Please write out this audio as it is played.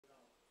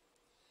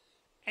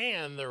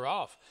And they're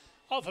off.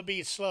 Off a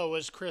beat slow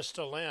is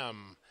Crystal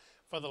M.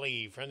 For the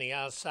lead from the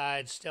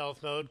outside,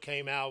 Stealth Mode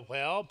came out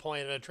well.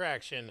 Point of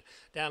attraction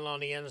down on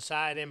the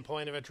inside and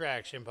Point of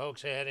attraction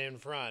pokes ahead in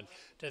front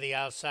to the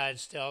outside.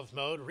 Stealth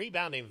Mode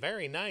rebounding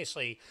very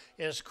nicely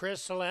is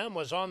Crystal M.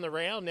 Was on the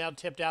rail, now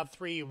tipped out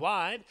 3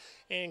 wide,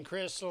 and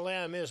Crystal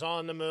M is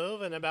on the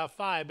move, and about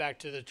 5 back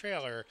to the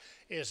trailer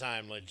is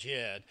I'm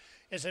Legit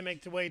as they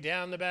make their way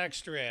down the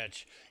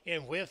backstretch.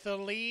 And with the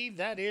lead,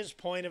 that is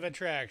Point of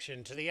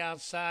Attraction. To the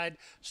outside,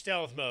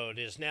 Stealth Mode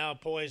is now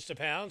poised to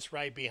pounce.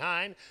 Right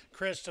behind,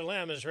 Crystal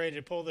M is ready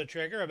to pull the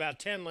trigger. About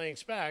 10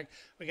 lengths back,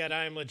 we got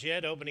I'm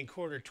Legit opening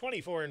quarter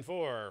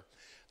 24-4.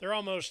 They're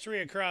almost 3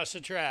 across the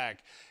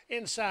track.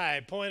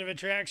 Inside, Point of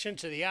Attraction.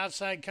 To the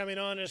outside, coming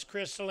on is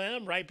Crystal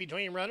M. Right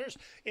between runners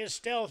is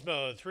Stealth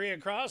Mode. 3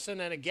 across, and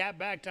then a gap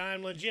back to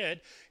I'm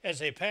Legit as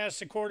they pass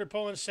the quarter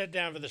pole and set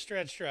down for the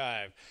stretch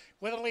drive.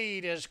 With a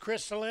lead is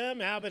Crystal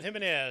M. Albert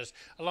Jimenez.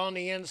 Along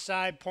the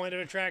inside, Point of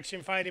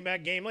Attraction fighting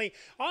back gamely.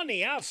 On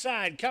the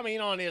outside, coming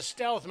on is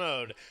Stealth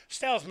Mode.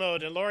 Stealth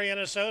Mode and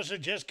Loriana Sosa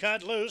just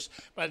cut loose,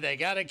 but they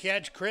got to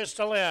catch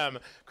Crystal M.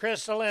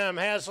 Crystal M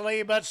has the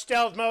lead, but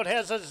Stealth Mode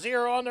has a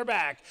 0 on their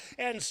back,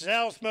 and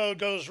Stealth Mode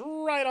goes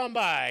right on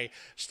by.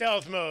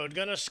 Stealth Mode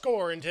going to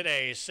score in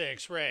today's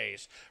 6th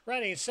race.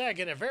 Running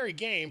second, a very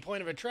game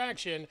Point of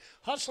Attraction.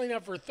 Hustling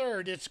up for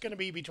third, it's going to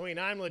be between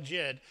I'm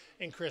Legit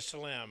and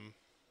Crystal M.